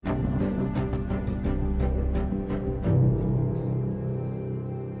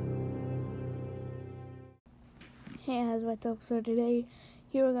about the episode today.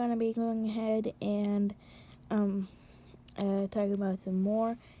 Here we're going to be going ahead and talking about some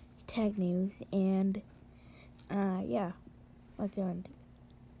more tech news. And let's go on.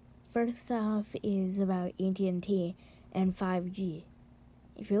 First off is about AT&T and 5G.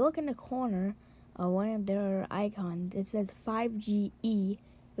 If you look in the corner of one of their icons, it says 5GE,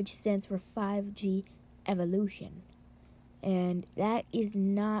 which stands for 5G Evolution. And that is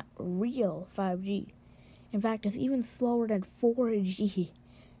not real 5G. In fact, it's even slower than 4G,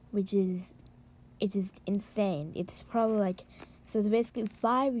 which is insane. It's probably so it's basically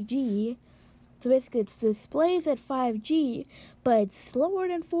 5G. So basically, it displays at 5G, but it's slower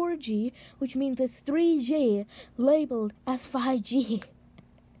than 4G, which means it's 3G labeled as 5G.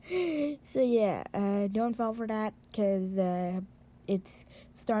 So yeah, don't fall for that, because it's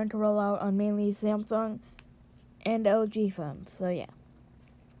starting to roll out on mainly Samsung and LG phones. So yeah.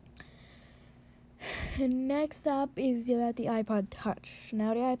 Next up is about the iPod Touch.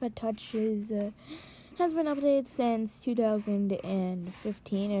 Now, the iPod Touch has been updated since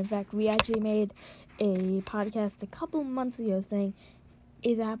 2015. In fact, we actually made a podcast a couple months ago saying,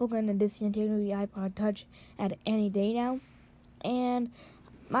 is Apple going to discontinue the iPod Touch at any day now? And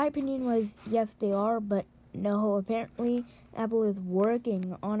my opinion was, yes, they are, but no, apparently Apple is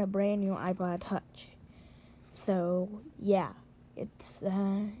working on a brand new iPod Touch. So, yeah,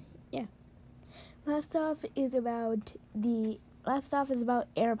 Last off is about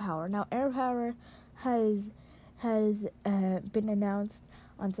AirPower. Now, AirPower has been announced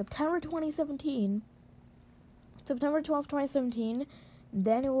on September 2017. September 12th, 2017.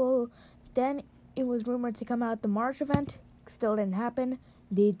 Then it was rumored to come out the March event. Still didn't happen.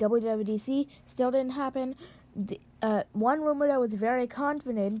 The WWDC still didn't happen. One rumor that was very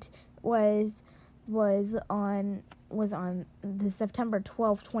confident was on the September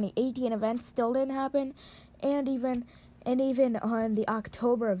 12th, 2018 event. Still didn't happen, and even on the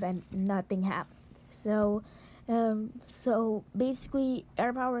October event, nothing happened. So basically,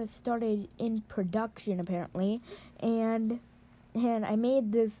 AirPower has started in production apparently, and I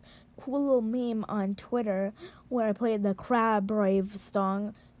made this cool little meme on Twitter where I played the Crab Brave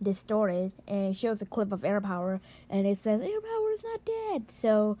song Distorted, and it shows a clip of AirPower, and it says AirPower is not dead.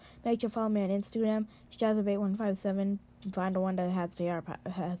 So make sure to follow me on Instagram, Shazza8157, and find the one that has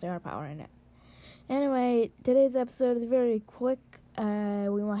AirPower in it. Anyway, today's episode is very quick.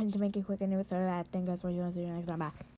 We wanted to make it quick anyway, so I think that's what you want to do next time. Bye.